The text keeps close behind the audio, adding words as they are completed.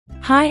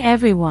Hi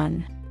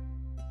everyone.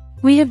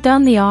 We have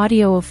done the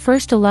audio of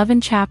first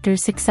 11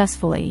 chapters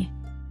successfully.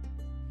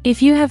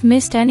 If you have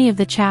missed any of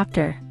the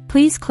chapter,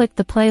 please click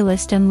the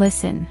playlist and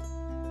listen.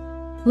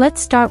 Let's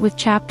start with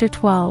chapter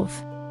 12.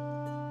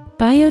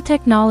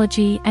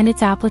 Biotechnology and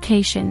its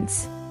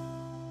applications.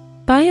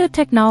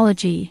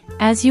 Biotechnology,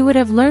 as you would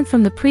have learned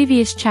from the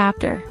previous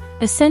chapter,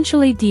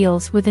 essentially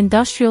deals with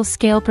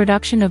industrial-scale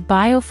production of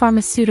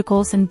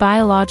biopharmaceuticals and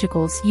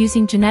biologicals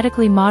using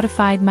genetically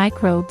modified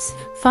microbes,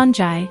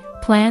 fungi,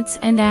 plants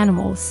and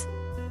animals.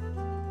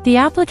 The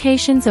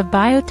applications of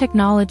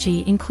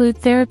biotechnology include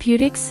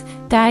therapeutics,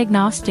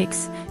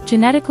 diagnostics,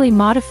 genetically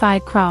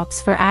modified crops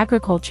for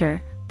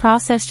agriculture,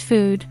 processed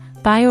food,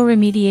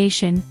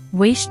 bioremediation,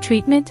 waste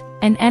treatment,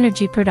 and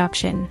energy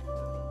production.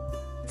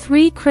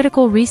 3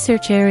 critical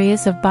research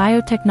areas of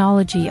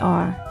biotechnology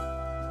are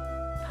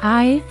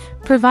I.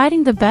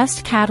 Providing the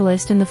best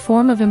catalyst in the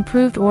form of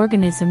improved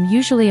organism,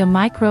 usually a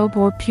microbe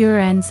or pure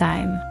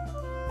enzyme.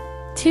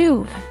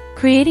 2.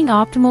 Creating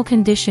optimal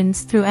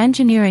conditions through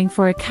engineering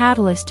for a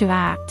catalyst to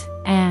act,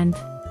 and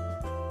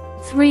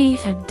 3.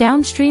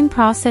 Downstream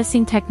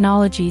processing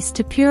technologies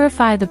to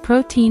purify the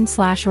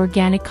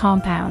protein/organic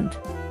compound.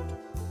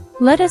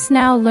 Let us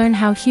now learn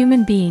how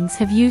human beings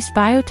have used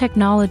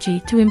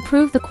biotechnology to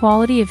improve the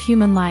quality of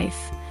human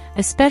life,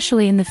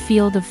 especially in the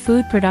field of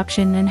food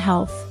production and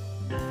health.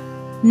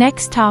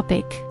 Next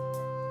topic.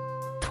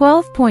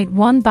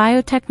 12.1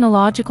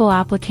 Biotechnological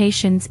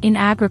applications in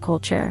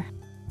agriculture.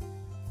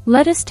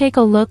 Let us take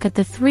a look at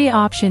the 3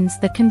 options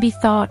that can be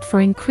thought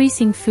for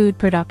increasing food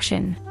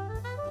production.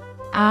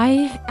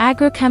 I.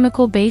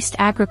 Agrochemical-based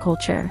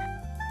agriculture.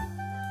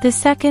 The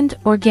second,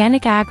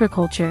 organic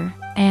agriculture,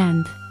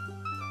 and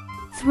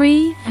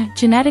 3.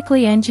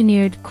 Genetically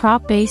engineered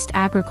crop-based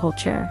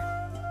agriculture.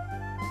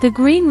 The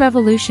Green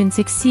Revolution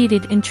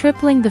succeeded in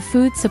tripling the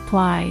food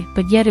supply,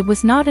 but yet it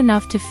was not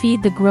enough to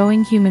feed the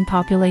growing human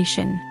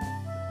population.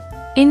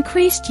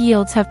 Increased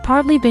yields have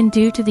partly been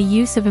due to the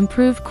use of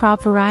improved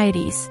crop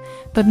varieties,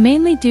 but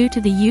mainly due to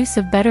the use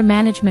of better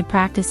management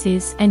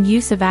practices and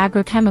use of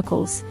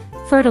agrochemicals,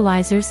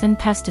 fertilizers and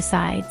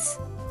pesticides.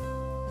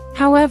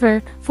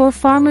 However, for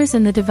farmers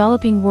in the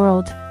developing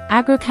world,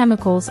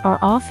 agrochemicals are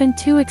often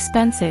too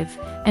expensive,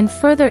 and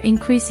further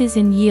increases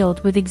in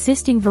yield with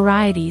existing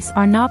varieties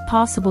are not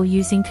possible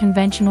using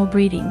conventional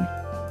breeding.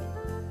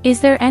 Is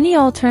there any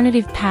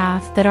alternative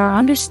path that our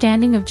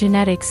understanding of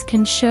genetics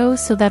can show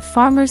so that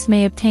farmers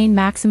may obtain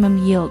maximum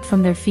yield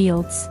from their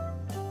fields?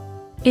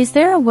 Is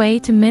there a way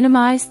to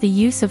minimize the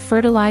use of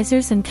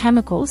fertilizers and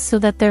chemicals so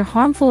that their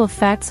harmful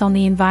effects on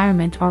the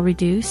environment are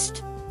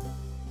reduced?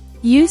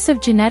 Use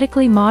of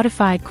genetically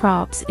modified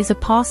crops is a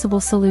possible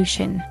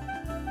solution.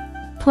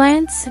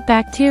 Plants,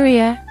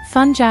 bacteria,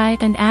 fungi,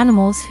 and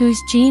animals whose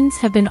genes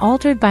have been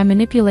altered by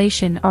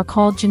manipulation are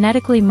called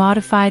genetically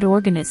modified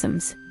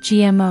organisms,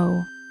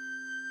 GMO.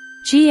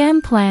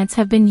 GM plants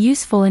have been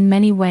useful in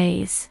many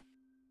ways.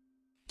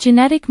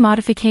 Genetic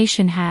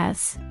modification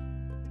has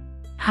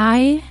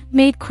I.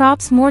 Made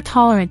crops more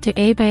tolerant to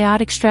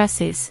abiotic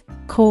stresses,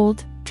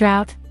 cold,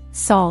 drought,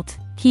 salt,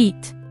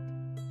 heat.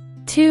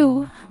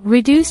 2.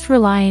 Reduced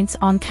reliance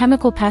on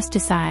chemical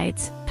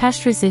pesticides,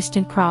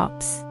 pest-resistant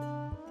crops.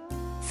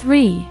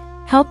 3.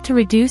 Helped to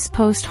reduce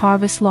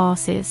post-harvest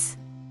losses.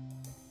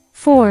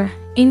 4.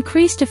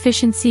 Increased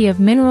efficiency of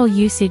mineral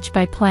usage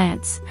by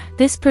plants.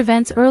 This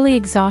prevents early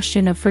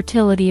exhaustion of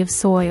fertility of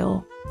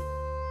soil.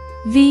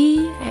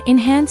 V.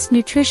 Enhanced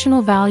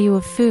nutritional value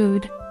of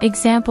food.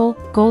 Example,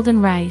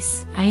 golden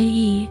rice,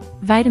 i.e.,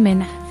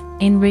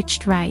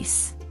 vitamin-enriched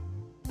rice.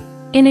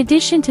 In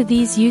addition to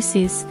these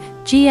uses,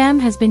 GM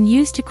has been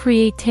used to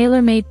create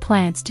tailor-made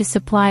plants to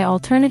supply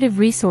alternative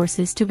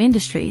resources to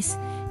industries,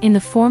 in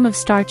the form of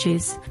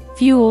starches,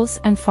 fuels,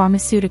 and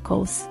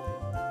pharmaceuticals.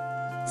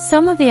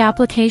 Some of the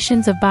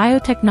applications of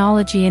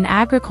biotechnology in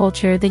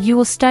agriculture that you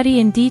will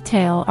study in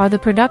detail are the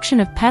production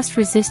of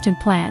pest-resistant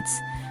plants,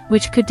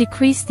 which could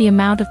decrease the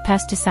amount of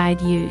pesticide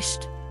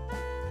used.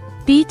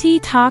 Bt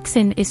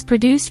toxin is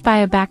produced by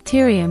a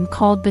bacterium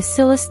called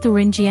Bacillus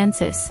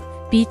thuringiensis,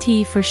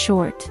 Bt for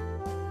short.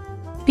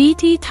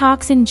 Bt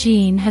toxin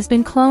gene has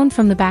been cloned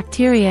from the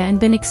bacteria and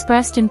been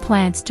expressed in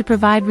plants to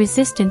provide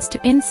resistance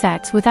to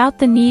insects without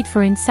the need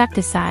for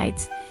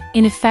insecticides,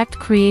 in effect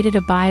created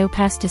a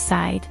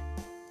biopesticide.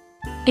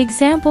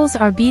 Examples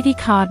are Bt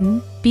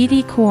cotton,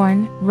 Bt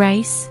corn,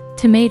 rice,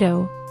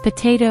 tomato,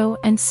 potato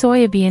and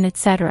soybean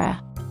etc.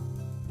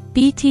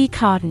 Bt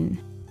cotton.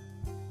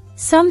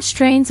 Some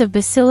strains of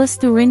Bacillus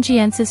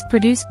thuringiensis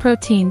produce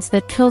proteins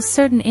that kill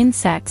certain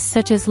insects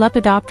such as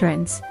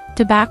lepidopterans,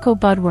 tobacco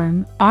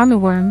budworm,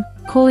 armyworm,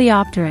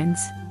 coleopterans,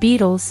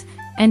 beetles,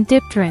 and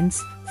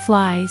dipterans,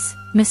 flies,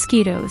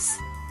 mosquitoes.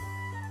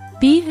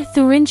 B.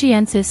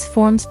 thuringiensis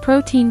forms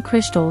protein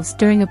crystals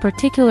during a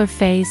particular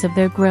phase of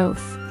their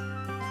growth.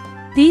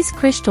 These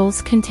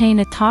crystals contain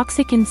a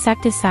toxic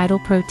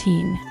insecticidal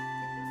protein.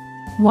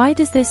 Why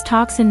does this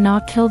toxin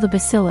not kill the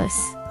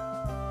bacillus?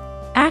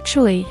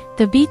 Actually,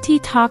 the Bt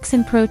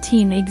toxin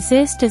protein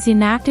exists as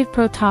inactive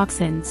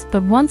protoxins,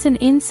 but once an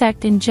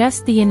insect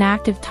ingests the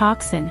inactive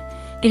toxin,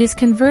 it is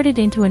converted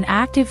into an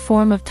active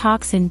form of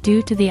toxin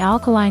due to the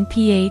alkaline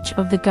pH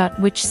of the gut,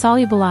 which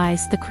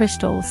solubilizes the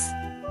crystals.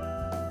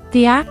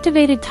 The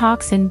activated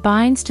toxin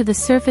binds to the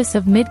surface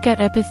of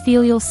midgut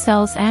epithelial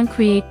cells and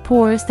create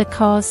pores that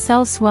cause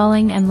cell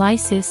swelling and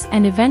lysis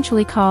and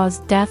eventually cause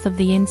death of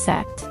the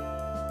insect.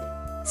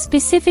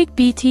 Specific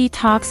Bt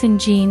toxin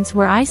genes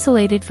were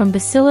isolated from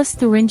Bacillus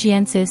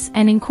thuringiensis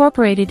and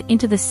incorporated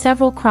into the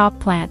several crop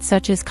plants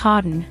such as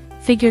cotton,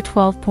 figure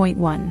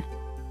 12.1.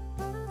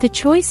 The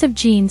choice of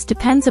genes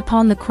depends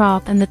upon the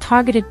crop and the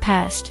targeted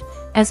pest,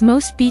 as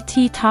most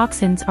Bt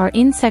toxins are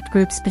insect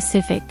group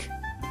specific.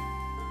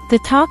 The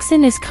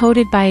toxin is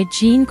coded by a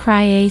gene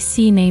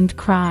CRY-AC named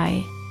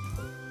CRY.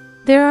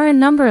 There are a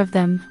number of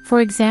them. For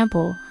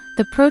example,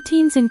 the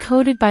proteins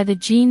encoded by the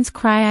genes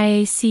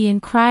CRY-AC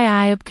and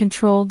CRY-IAB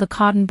control the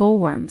cotton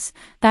bollworms,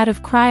 that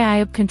of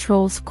CRY-IAB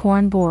controls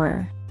corn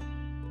borer.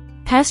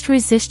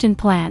 Pest-resistant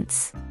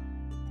plants.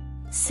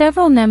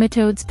 Several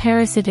nematodes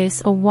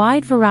parasitise a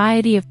wide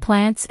variety of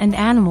plants and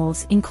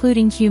animals,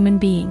 including human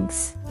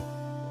beings.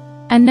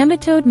 A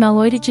nematode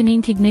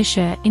Meloidogenine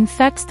ignitia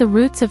infects the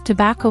roots of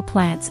tobacco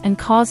plants and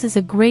causes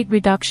a great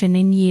reduction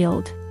in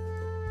yield.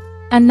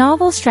 A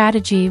novel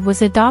strategy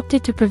was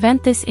adopted to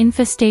prevent this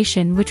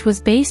infestation, which was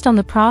based on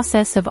the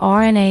process of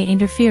RNA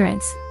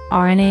interference,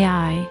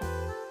 RNAi.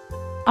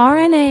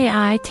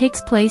 RNAi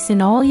takes place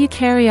in all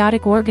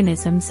eukaryotic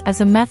organisms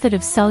as a method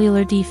of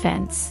cellular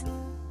defense.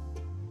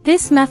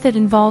 This method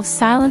involves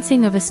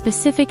silencing of a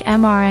specific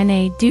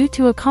mRNA due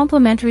to a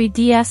complementary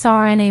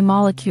dsRNA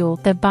molecule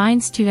that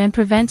binds to and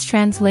prevents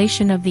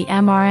translation of the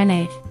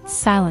mRNA,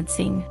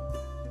 silencing.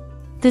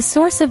 The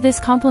source of this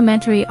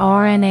complementary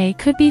RNA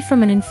could be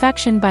from an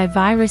infection by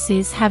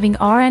viruses having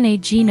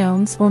RNA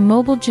genomes or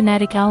mobile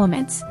genetic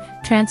elements,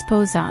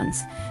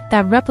 transposons,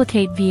 that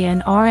replicate via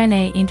an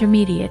RNA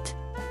intermediate.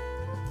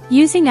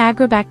 Using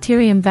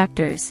agrobacterium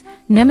vectors,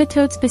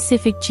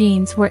 nematode-specific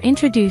genes were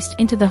introduced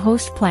into the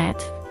host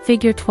plant,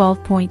 figure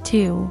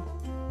 12.2.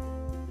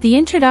 The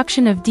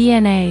introduction of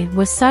DNA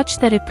was such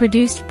that it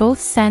produced both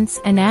sense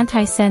and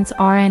antisense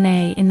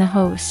RNA in the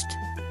host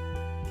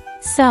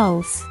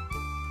cells.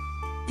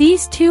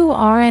 These two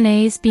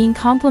RNAs, being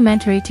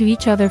complementary to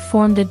each other,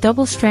 formed a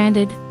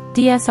double-stranded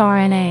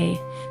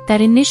dsRNA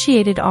that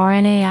initiated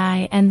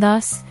RNAi and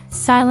thus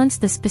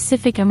silenced the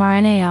specific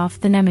mRNA off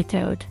the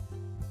nematode.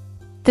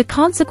 The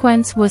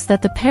consequence was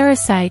that the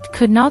parasite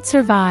could not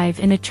survive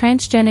in a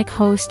transgenic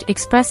host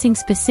expressing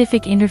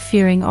specific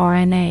interfering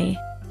RNA.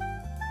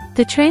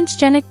 The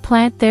transgenic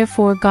plant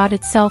therefore got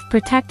itself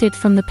protected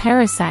from the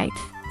parasite,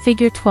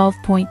 figure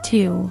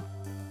 12.2.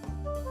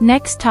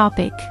 Next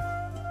topic.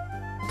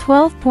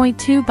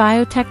 12.2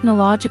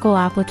 Biotechnological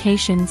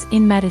applications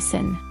in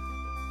medicine.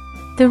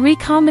 The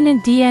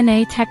recombinant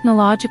DNA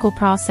technological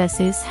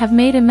processes have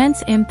made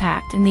immense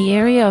impact in the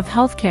area of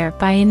healthcare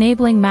by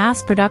enabling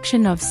mass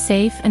production of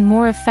safe and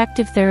more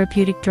effective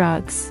therapeutic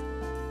drugs.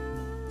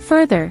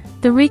 Further,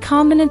 the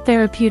recombinant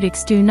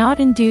therapeutics do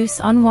not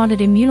induce unwanted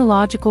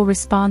immunological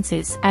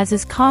responses, as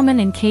is common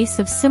in case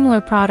of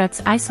similar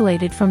products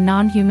isolated from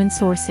non-human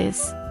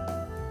sources.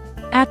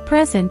 At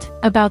present,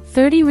 about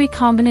 30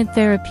 recombinant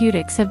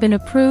therapeutics have been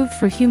approved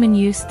for human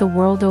use the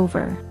world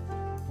over.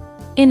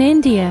 In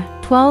India,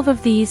 12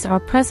 of these are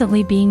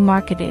presently being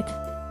marketed.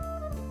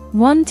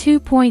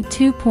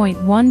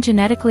 2.2.1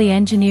 Genetically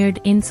engineered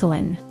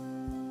insulin.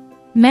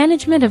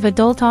 Management of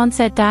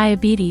adult-onset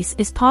diabetes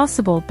is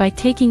possible by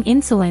taking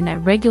insulin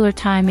at regular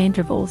time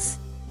intervals.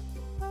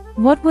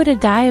 What would a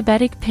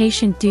diabetic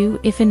patient do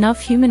if enough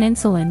human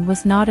insulin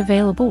was not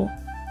available?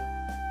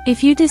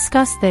 If you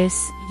discuss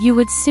this, you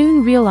would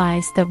soon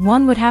realize that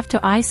one would have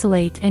to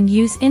isolate and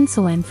use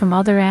insulin from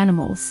other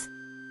animals.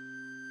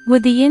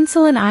 Would the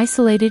insulin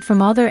isolated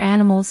from other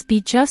animals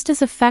be just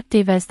as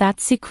effective as that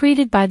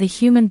secreted by the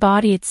human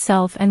body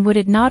itself, and would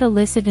it not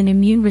elicit an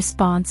immune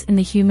response in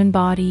the human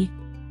body?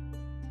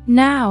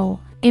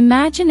 Now,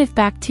 imagine if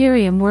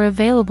bacterium were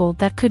available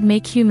that could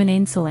make human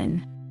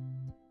insulin.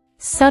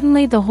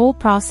 Suddenly the whole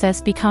process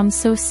becomes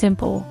so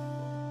simple.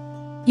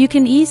 You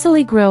can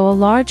easily grow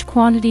a large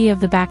quantity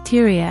of the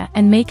bacteria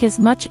and make as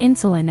much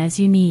insulin as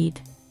you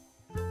need.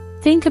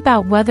 Think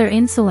about whether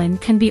insulin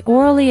can be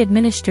orally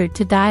administered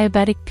to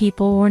diabetic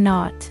people or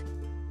not.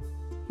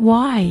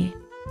 Why?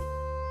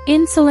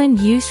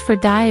 Insulin used for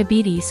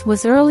diabetes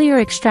was earlier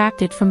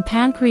extracted from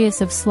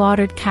pancreas of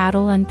slaughtered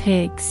cattle and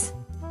pigs.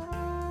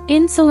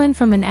 Insulin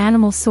from an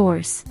animal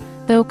source,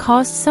 though,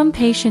 caused some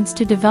patients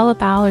to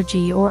develop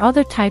allergy or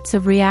other types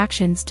of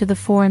reactions to the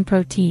foreign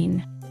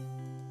protein.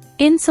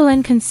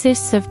 Insulin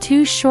consists of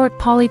two short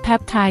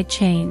polypeptide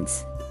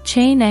chains,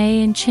 chain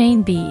A and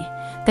chain B,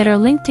 that are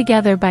linked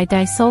together by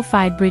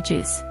disulfide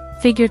bridges,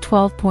 figure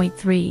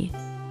 12.3.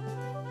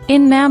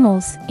 In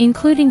mammals,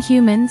 including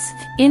humans,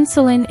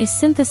 insulin is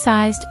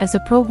synthesized as a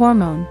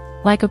prohormone,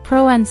 like a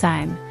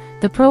proenzyme.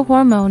 The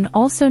prohormone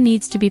also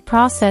needs to be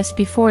processed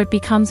before it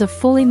becomes a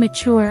fully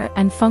mature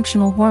and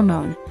functional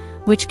hormone,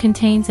 which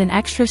contains an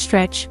extra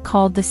stretch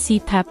called the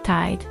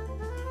C-peptide.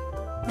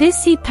 This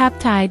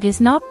C-peptide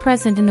is not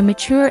present in the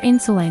mature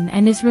insulin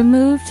and is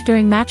removed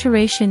during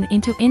maturation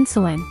into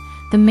insulin.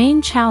 The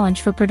main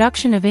challenge for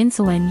production of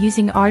insulin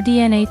using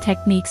rDNA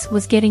techniques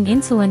was getting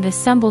insulin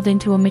assembled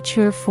into a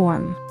mature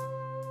form.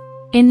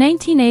 In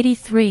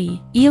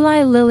 1983,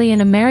 Eli Lilly,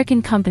 an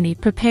American company,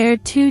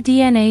 prepared 2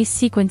 DNA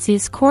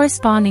sequences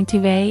corresponding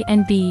to A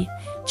and B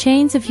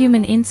chains of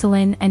human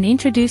insulin and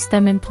introduced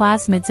them in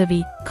plasmids of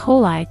E.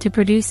 coli to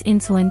produce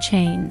insulin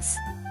chains.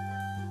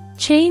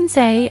 Chains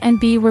A and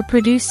B were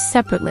produced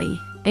separately,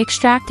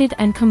 extracted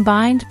and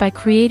combined by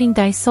creating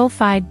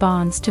disulfide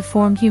bonds to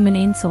form human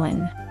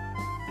insulin.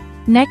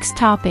 Next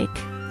topic.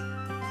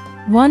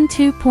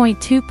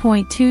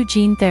 12.2.2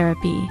 Gene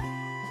therapy.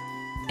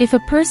 If a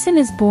person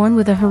is born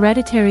with a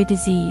hereditary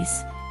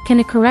disease, can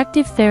a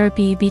corrective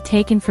therapy be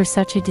taken for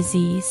such a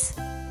disease?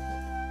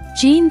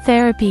 Gene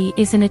therapy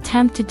is an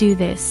attempt to do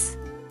this.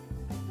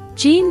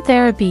 Gene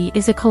therapy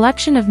is a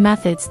collection of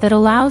methods that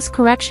allows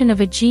correction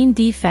of a gene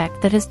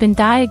defect that has been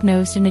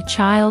diagnosed in a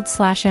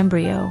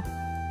child/embryo.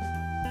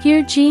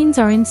 Here genes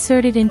are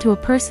inserted into a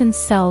person's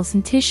cells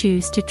and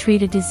tissues to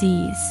treat a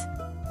disease.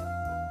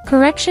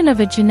 Correction of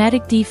a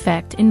genetic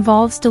defect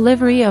involves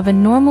delivery of a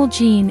normal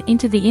gene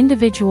into the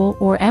individual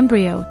or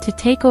embryo to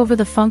take over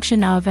the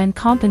function of and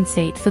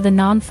compensate for the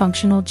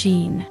non-functional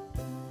gene.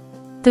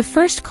 The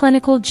first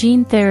clinical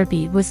gene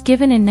therapy was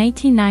given in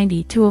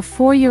 1990 to a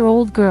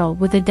 4-year-old girl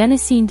with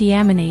adenosine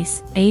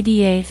deaminase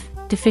 (ADA)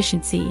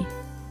 deficiency.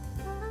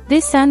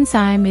 This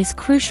enzyme is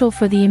crucial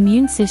for the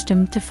immune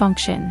system to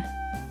function.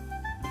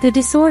 The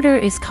disorder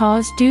is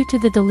caused due to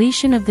the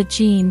deletion of the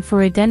gene for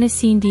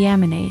adenosine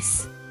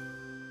deaminase.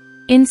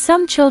 In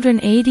some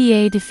children,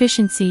 ADA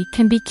deficiency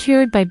can be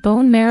cured by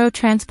bone marrow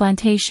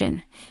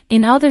transplantation.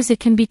 In others, it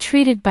can be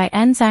treated by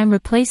enzyme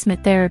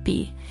replacement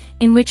therapy,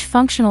 in which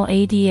functional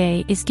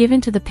ADA is given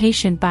to the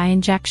patient by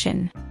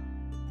injection.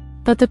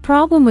 But the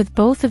problem with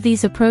both of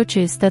these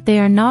approaches is that they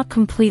are not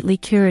completely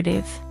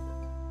curative.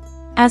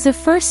 As a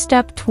first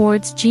step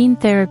towards gene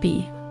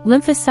therapy,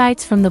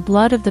 lymphocytes from the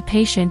blood of the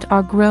patient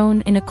are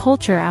grown in a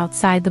culture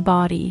outside the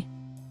body.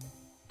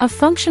 A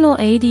functional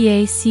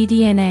ADA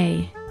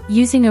cDNA,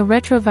 using a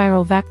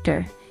retroviral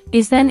vector,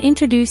 is then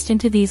introduced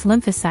into these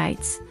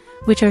lymphocytes,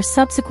 which are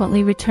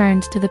subsequently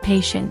returned to the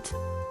patient.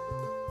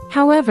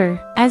 However,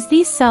 as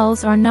these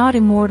cells are not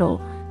immortal,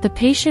 the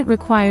patient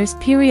requires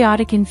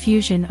periodic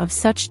infusion of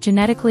such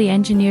genetically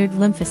engineered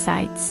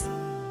lymphocytes.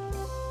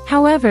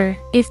 However,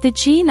 if the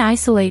gene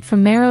isolate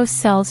from marrow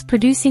cells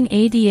producing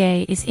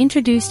ADA is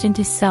introduced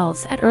into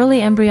cells at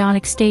early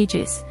embryonic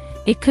stages,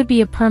 it could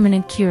be a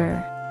permanent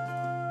cure.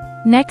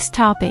 Next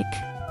topic.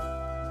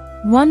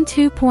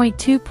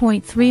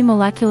 12.2.3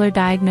 Molecular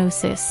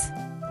diagnosis.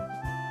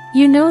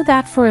 You know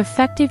that for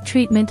effective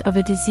treatment of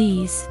a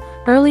disease,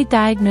 early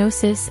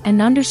diagnosis and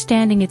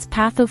understanding its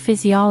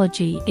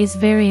pathophysiology is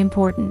very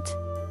important.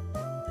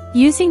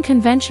 Using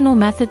conventional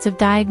methods of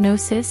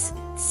diagnosis,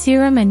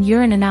 serum and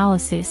urine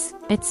analysis,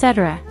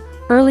 etc.,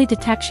 early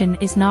detection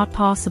is not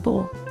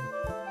possible.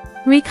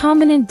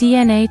 Recombinant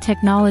DNA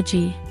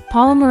technology,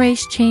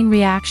 polymerase chain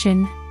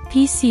reaction,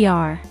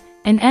 PCR,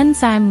 and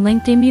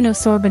enzyme-linked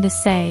immunosorbent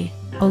assay,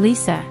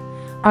 ELISA,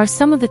 are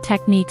some of the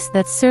techniques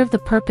that serve the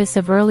purpose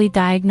of early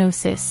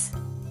diagnosis.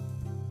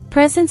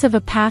 Presence of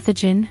a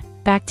pathogen,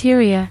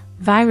 bacteria,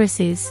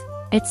 viruses,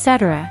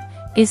 etc.,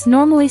 is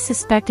normally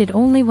suspected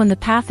only when the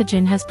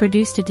pathogen has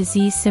produced a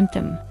disease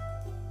symptom.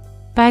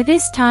 By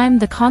this time,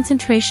 the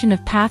concentration of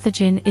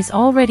pathogen is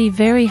already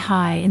very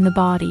high in the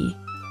body.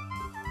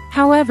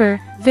 However,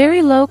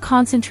 very low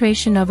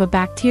concentration of a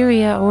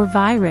bacteria or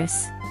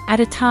virus, at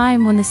a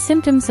time when the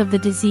symptoms of the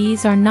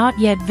disease are not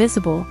yet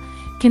visible,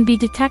 can be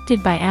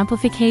detected by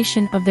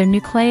amplification of their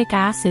nucleic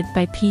acid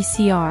by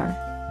PCR.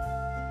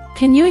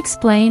 Can you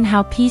explain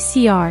how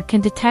PCR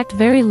can detect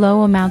very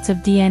low amounts of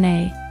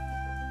DNA?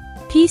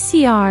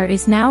 PCR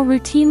is now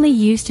routinely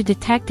used to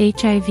detect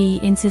HIV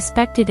in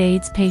suspected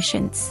AIDS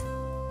patients.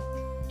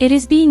 It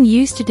is being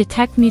used to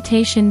detect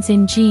mutations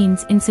in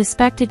genes in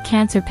suspected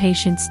cancer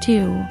patients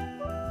too.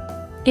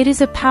 It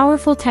is a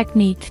powerful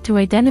technique to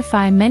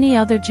identify many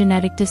other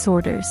genetic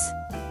disorders.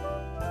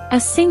 A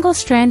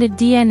single-stranded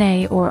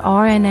DNA or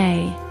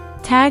RNA,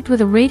 tagged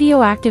with a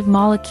radioactive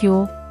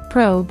molecule,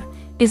 probe,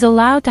 is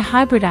allowed to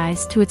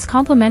hybridize to its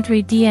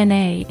complementary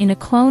DNA in a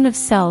clone of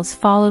cells,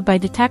 followed by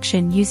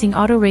detection using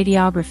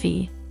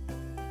autoradiography.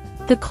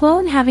 The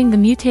clone having the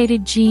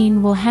mutated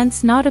gene will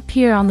hence not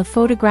appear on the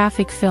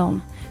photographic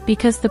film,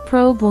 because the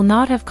probe will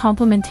not have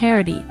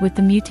complementarity with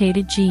the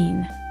mutated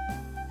gene.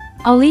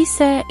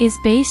 ELISA is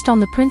based on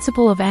the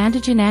principle of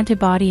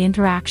antigen-antibody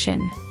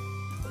interaction.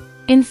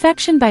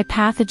 Infection by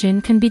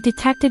pathogen can be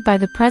detected by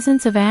the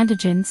presence of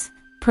antigens,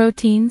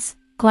 proteins,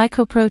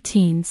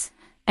 glycoproteins,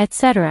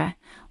 etc.,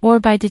 or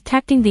by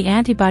detecting the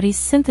antibodies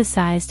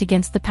synthesized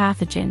against the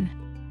pathogen.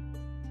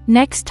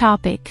 Next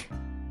topic.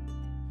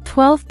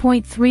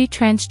 12.3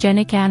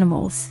 Transgenic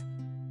animals.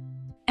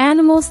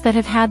 Animals that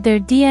have had their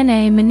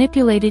DNA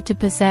manipulated to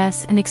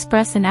possess and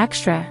express an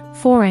extra,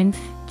 foreign,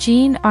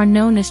 gene are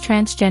known as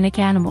transgenic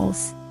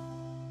animals.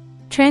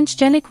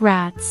 Transgenic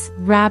rats,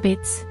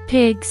 rabbits,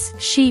 pigs,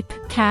 sheep,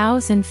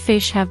 cows and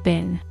fish have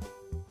been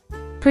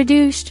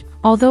produced,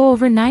 although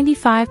over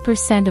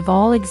 95% of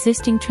all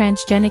existing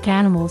transgenic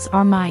animals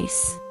are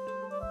mice.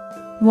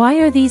 Why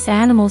are these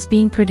animals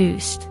being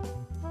produced?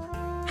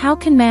 How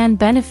can man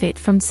benefit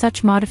from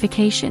such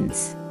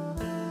modifications?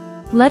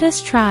 Let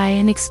us try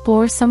and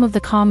explore some of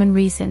the common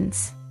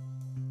reasons.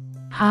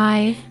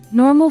 I.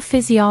 Normal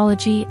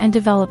physiology and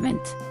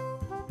development.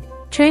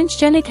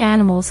 Transgenic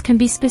animals can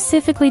be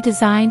specifically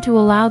designed to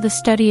allow the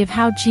study of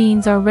how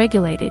genes are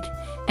regulated,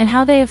 and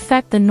how they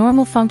affect the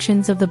normal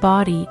functions of the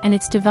body and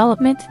its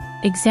development.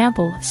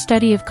 Example,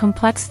 study of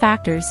complex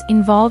factors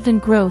involved in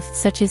growth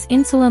such as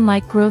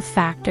insulin-like growth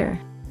factor.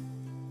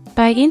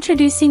 By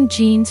introducing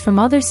genes from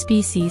other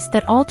species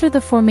that alter the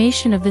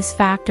formation of this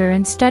factor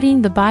and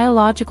studying the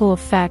biological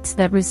effects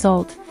that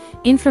result,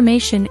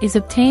 information is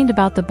obtained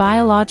about the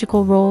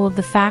biological role of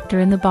the factor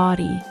in the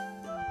body.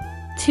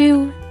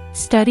 2.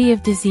 Study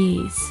of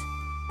disease.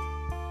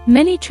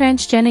 Many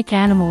transgenic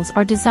animals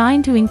are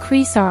designed to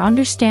increase our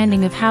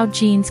understanding of how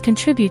genes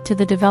contribute to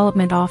the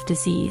development of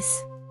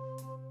disease.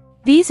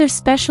 These are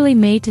specially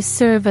made to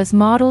serve as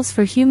models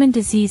for human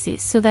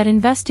diseases so that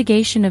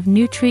investigation of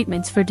new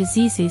treatments for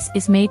diseases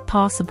is made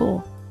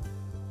possible.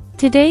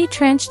 Today,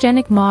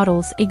 transgenic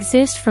models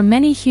exist for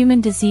many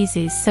human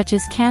diseases such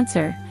as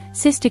cancer,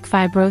 cystic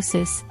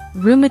fibrosis,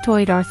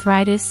 rheumatoid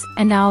arthritis,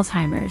 and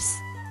Alzheimer's.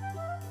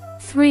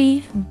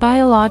 3.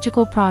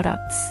 Biological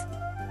products.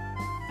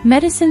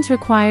 Medicines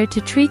required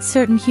to treat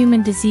certain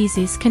human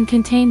diseases can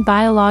contain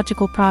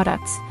biological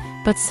products,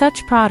 but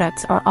such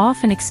products are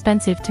often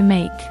expensive to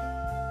make.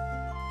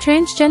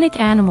 Transgenic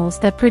animals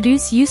that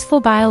produce useful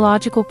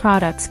biological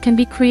products can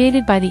be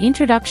created by the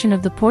introduction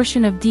of the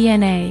portion of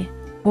DNA,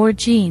 or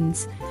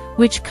genes,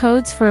 which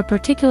codes for a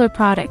particular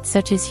product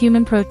such as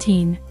human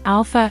protein,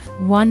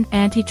 alpha-1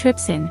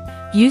 antitrypsin,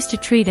 used to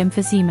treat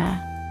emphysema.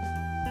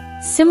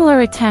 Similar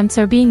attempts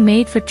are being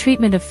made for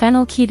treatment of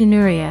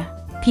phenylketonuria,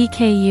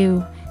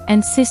 PKU,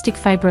 and cystic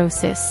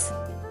fibrosis.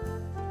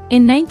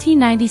 In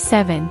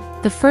 1997,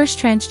 the first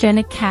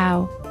transgenic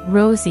cow,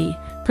 Rosie,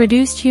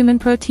 produced human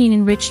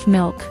protein-enriched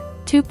milk,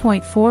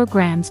 2.4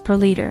 grams per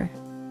liter.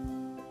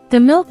 The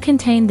milk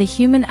contained the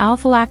human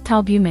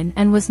alpha-lactalbumin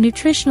and was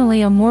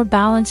nutritionally a more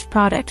balanced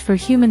product for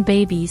human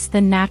babies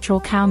than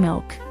natural cow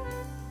milk.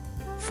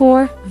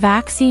 4.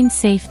 Vaccine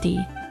safety.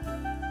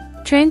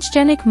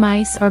 Transgenic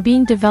mice are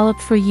being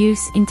developed for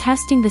use in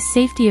testing the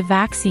safety of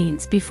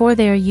vaccines before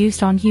they are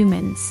used on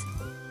humans.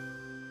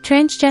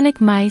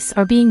 Transgenic mice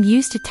are being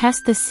used to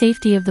test the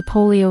safety of the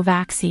polio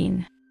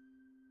vaccine.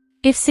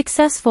 If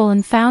successful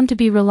and found to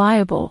be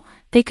reliable,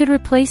 they could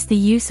replace the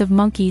use of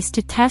monkeys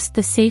to test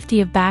the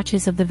safety of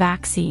batches of the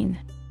vaccine.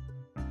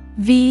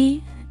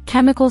 V.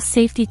 Chemical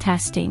safety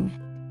testing.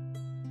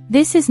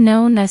 This is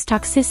known as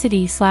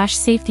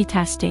toxicity/safety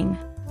testing.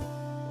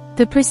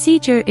 The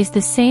procedure is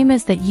the same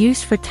as that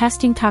used for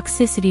testing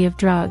toxicity of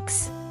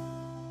drugs.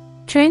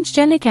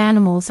 Transgenic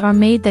animals are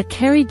made that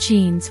carry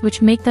genes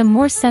which make them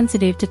more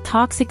sensitive to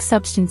toxic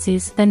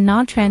substances than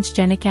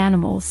non-transgenic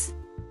animals.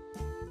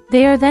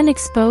 They are then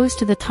exposed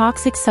to the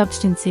toxic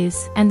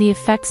substances and the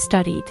effects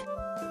studied.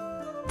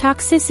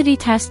 Toxicity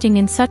testing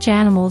in such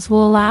animals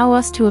will allow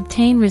us to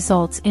obtain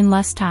results in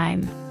less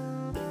time.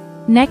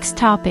 Next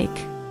topic.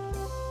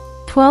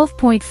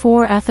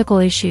 12.4 Ethical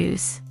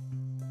issues.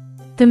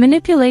 The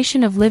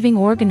manipulation of living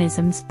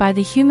organisms by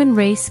the human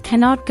race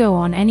cannot go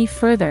on any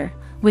further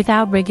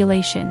without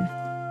regulation.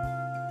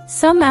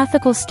 Some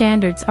ethical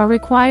standards are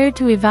required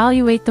to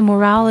evaluate the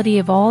morality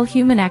of all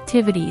human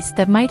activities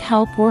that might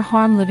help or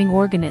harm living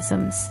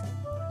organisms.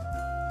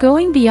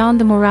 Going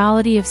beyond the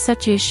morality of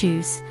such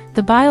issues,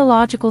 the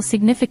biological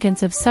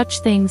significance of such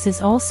things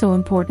is also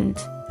important.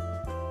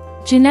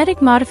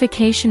 Genetic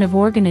modification of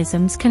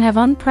organisms can have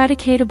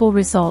unpredictable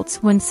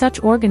results when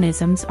such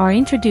organisms are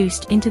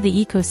introduced into the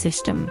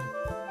ecosystem.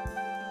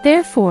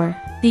 Therefore,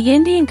 the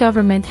Indian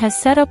government has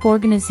set up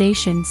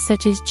organizations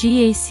such as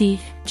GAC,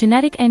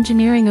 Genetic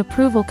Engineering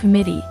Approval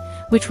Committee,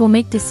 which will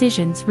make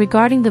decisions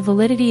regarding the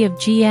validity of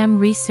GM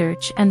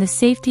research and the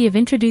safety of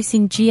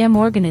introducing GM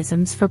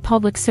organisms for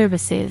public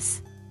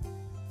services.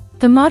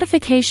 The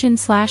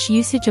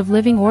modification/usage of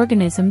living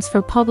organisms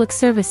for public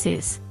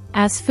services,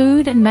 as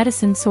food and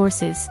medicine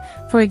sources,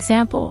 for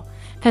example,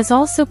 has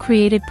also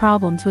created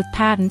problems with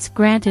patents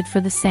granted for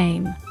the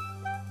same.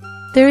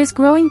 There is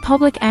growing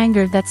public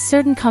anger that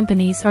certain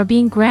companies are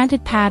being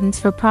granted patents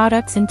for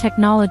products and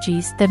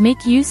technologies that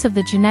make use of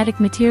the genetic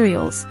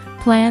materials,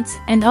 plants,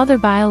 and other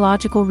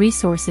biological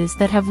resources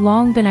that have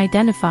long been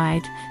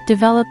identified,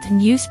 developed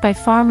and used by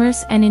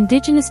farmers and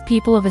indigenous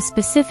people of a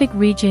specific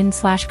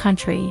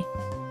region/country.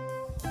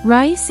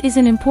 Rice is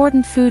an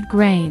important food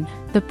grain,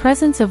 the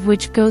presence of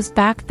which goes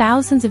back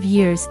thousands of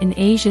years in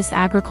Asia's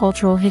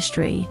agricultural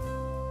history.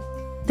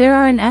 There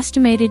are an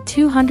estimated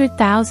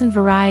 200,000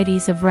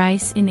 varieties of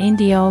rice in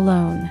India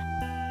alone.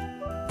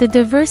 The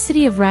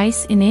diversity of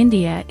rice in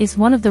India is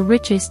one of the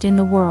richest in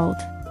the world.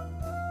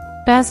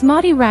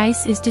 Basmati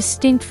rice is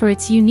distinct for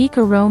its unique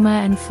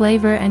aroma and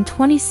flavor, and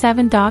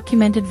 27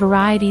 documented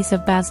varieties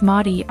of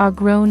basmati are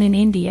grown in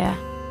India.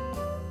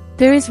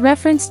 There is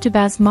reference to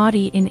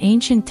basmati in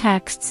ancient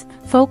texts,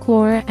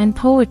 folklore, and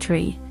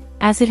poetry,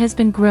 as it has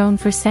been grown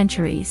for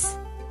centuries.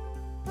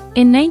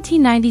 In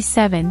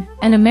 1997,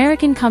 an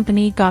American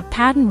company got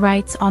patent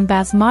rights on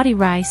basmati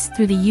rice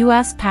through the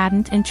U.S.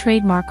 Patent and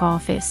Trademark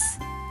Office.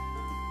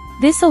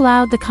 This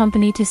allowed the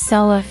company to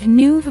sell a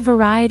new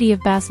variety of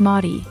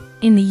basmati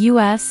in the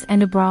U.S.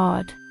 and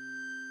abroad.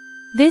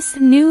 This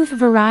new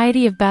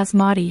variety of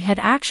basmati had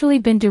actually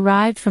been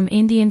derived from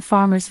Indian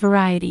farmers'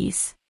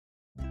 varieties.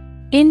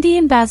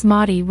 Indian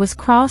basmati was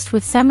crossed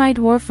with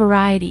semi-dwarf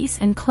varieties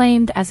and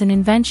claimed as an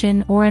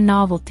invention or a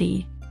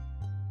novelty.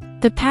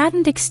 The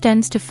patent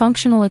extends to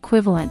functional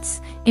equivalence,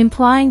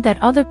 implying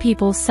that other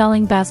people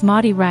selling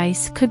basmati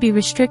rice could be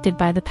restricted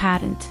by the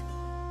patent.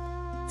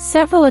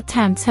 Several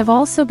attempts have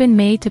also been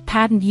made to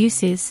patent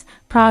uses,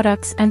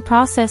 products, and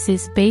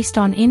processes based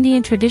on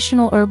Indian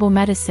traditional herbal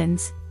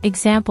medicines,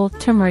 example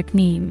turmeric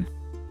neem.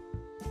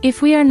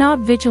 If we are not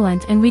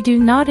vigilant and we do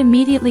not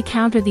immediately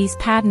counter these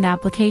patent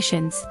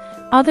applications,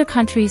 other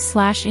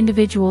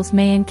countries/individuals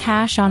may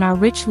encash on our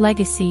rich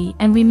legacy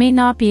and we may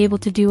not be able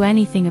to do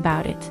anything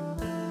about it.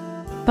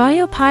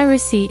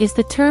 Biopiracy is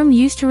the term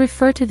used to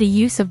refer to the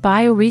use of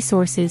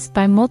bioresources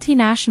by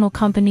multinational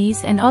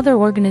companies and other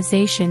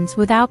organizations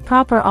without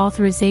proper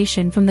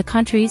authorization from the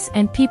countries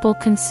and people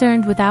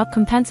concerned without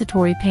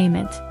compensatory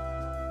payment.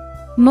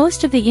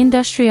 Most of the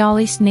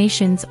industrialist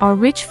nations are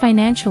rich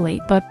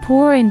financially but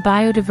poor in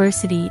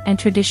biodiversity and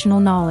traditional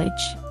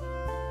knowledge.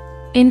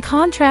 In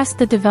contrast,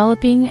 the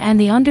developing and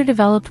the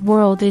underdeveloped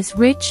world is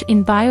rich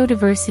in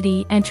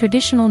biodiversity and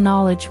traditional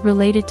knowledge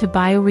related to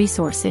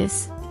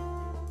bioresources.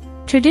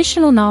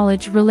 Traditional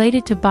knowledge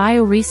related to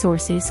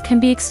bioresources can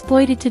be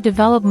exploited to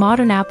develop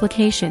modern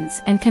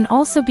applications and can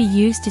also be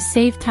used to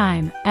save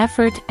time,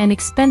 effort, and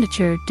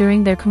expenditure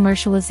during their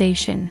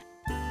commercialization.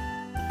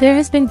 There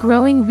has been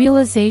growing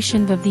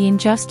realization of the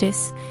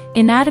injustice,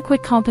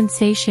 inadequate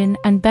compensation,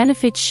 and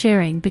benefit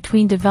sharing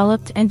between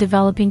developed and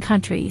developing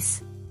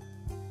countries.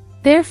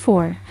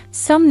 Therefore,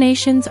 some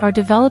nations are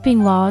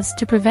developing laws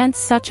to prevent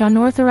such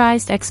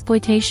unauthorized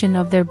exploitation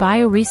of their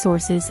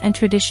bioresources and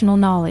traditional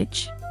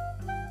knowledge.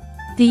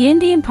 The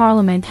Indian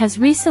Parliament has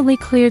recently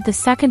cleared the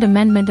Second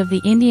Amendment of the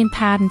Indian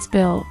Patents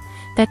Bill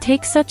that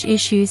takes such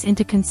issues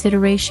into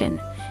consideration,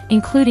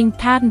 including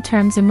patent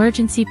terms,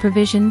 emergency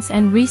provisions,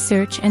 and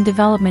research and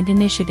development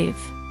initiative.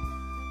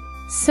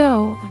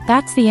 So,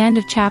 that's the end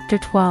of Chapter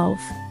 12.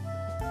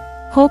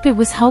 Hope it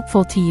was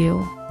helpful to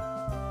you.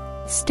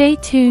 Stay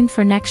tuned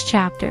for next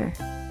chapter.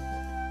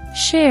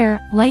 Share,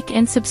 like,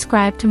 and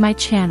subscribe to my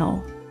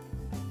channel.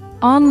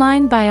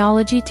 Online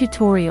Biology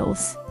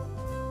Tutorials.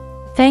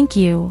 Thank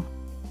you.